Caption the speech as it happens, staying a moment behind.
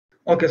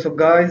Okay, so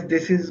guys,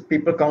 this is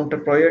people counter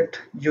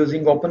project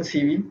using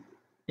OpenCV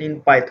in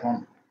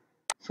Python.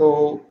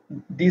 So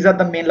these are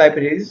the main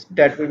libraries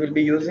that we will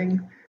be using.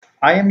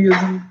 I am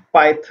using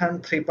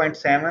Python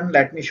 3.7.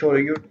 Let me show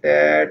you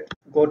that.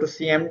 Go to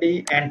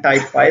CMD and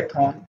type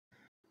Python,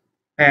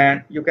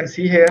 and you can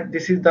see here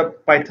this is the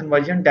Python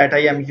version that I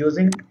am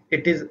using.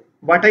 It is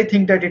what I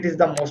think that it is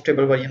the most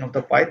stable version of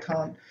the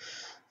Python.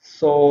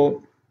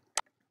 So,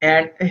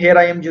 and here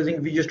I am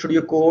using Visual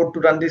Studio Code to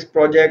run this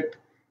project.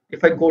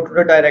 If I go to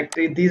the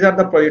directory, these are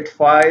the project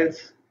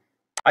files.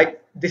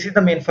 This is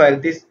the main file.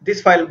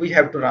 This file we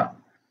have to run.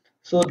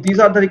 So these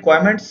are the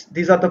requirements.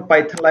 These are the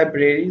Python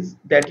libraries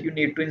that you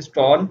need to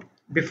install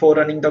before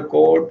running the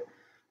code.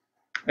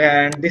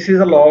 And this is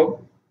a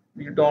log.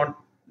 You don't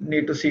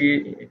need to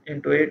see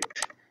into it.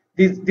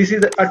 This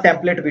is a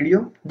template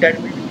video that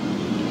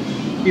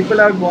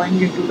people are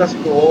going into the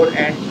store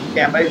and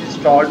camera is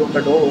installed on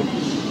the door.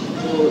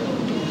 So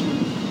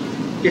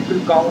it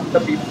will count the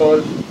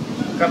people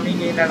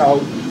coming in and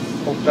out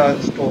of the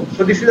store.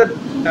 So this is a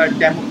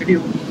demo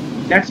video.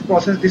 Let's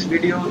process this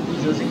video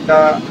using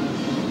the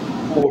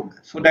code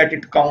so that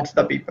it counts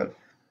the people.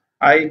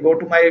 I go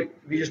to my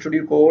Visual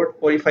Studio Code,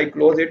 or if I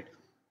close it,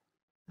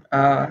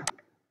 uh,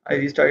 I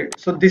restart it.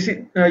 So this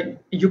is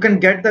you can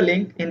get the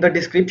link in the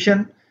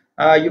description.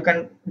 You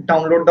can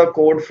download the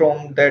code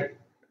from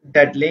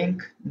that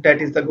link.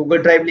 That is the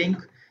Google Drive link.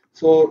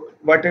 So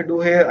what I do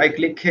here, I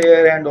click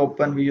here and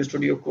open Visual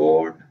Studio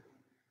Code.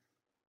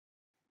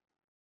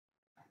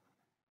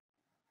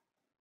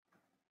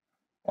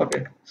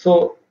 Okay,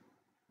 so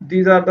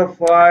these are the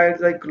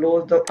files. I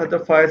close the other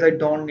files. I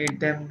don't need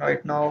them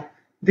right now.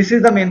 This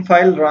is the main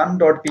file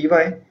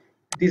run.py.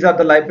 These are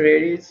the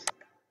libraries.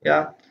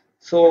 Yeah,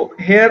 so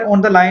here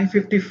on the line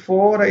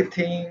 54, I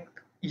think,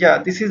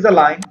 yeah, this is the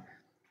line.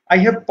 I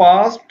have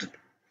passed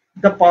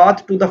the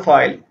path to the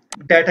file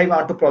that I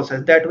want to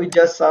process, that we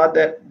just saw,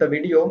 that the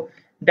video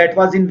that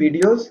was in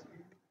videos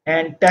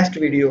and test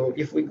video.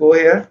 If we go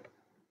here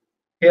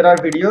are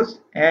videos,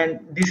 and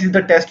this is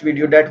the test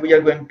video that we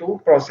are going to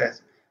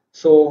process.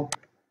 So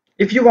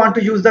if you want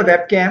to use the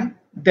webcam,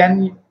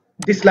 then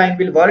this line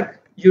will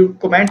work. You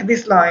comment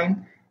this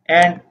line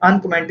and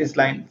uncomment this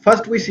line.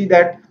 First we see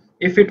that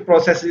if it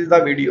processes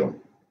the video.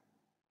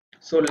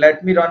 So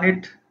let me run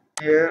it.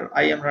 Here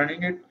I am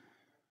running it.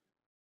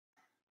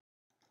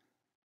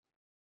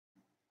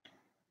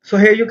 So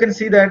here you can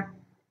see that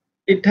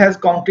it has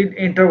counted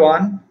enter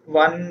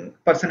one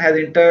person has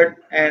entered,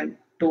 and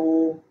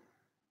 2,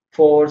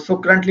 4. So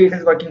currently it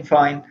is working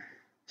fine.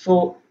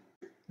 So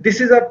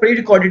this is a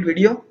pre-recorded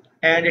video,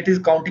 and it is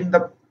counting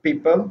the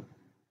people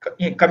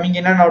coming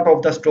in and out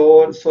of the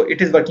store. So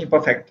it is working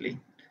perfectly.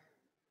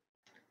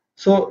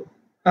 So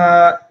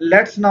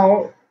let's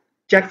now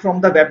check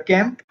from the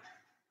webcam.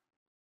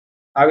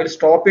 I will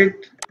stop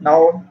it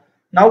now.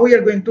 Now we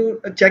are going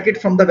to check it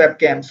from the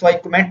webcam. So I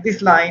comment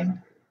this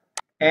line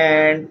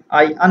and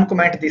I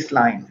uncomment this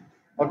line.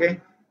 Okay,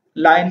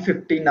 line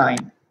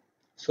 59.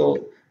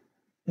 So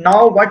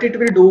now what it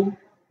will do,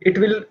 it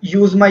will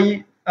use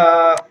my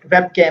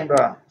web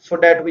camera so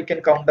that we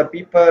can count the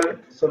people.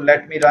 So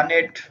let me run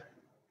it.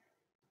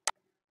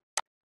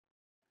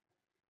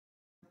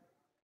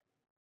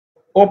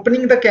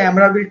 Opening the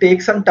camera will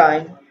take some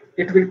time.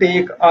 It will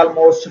take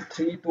almost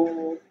 3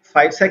 to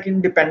 5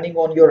 seconds depending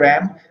on your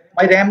RAM.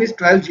 My RAM is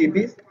 12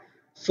 GB,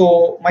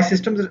 so my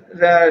system's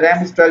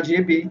RAM is 12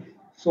 GB,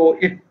 so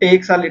it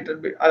takes a little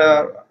bit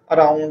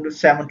around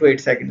 7 to 8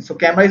 seconds. So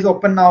camera is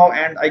open now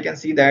and I can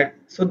see that.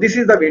 So this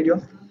is the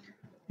video.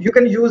 You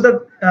can use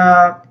the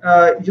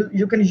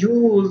you can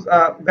use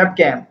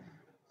webcam,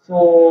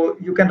 so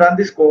you can run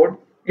this code.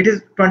 It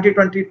is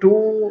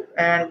 2022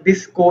 and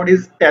this code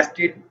is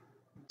tested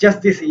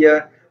just this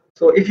year.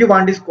 So if you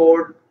want this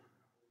code,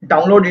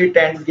 download it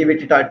and give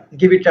it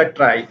a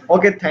try.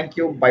 Okay, thank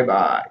you, bye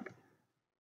bye.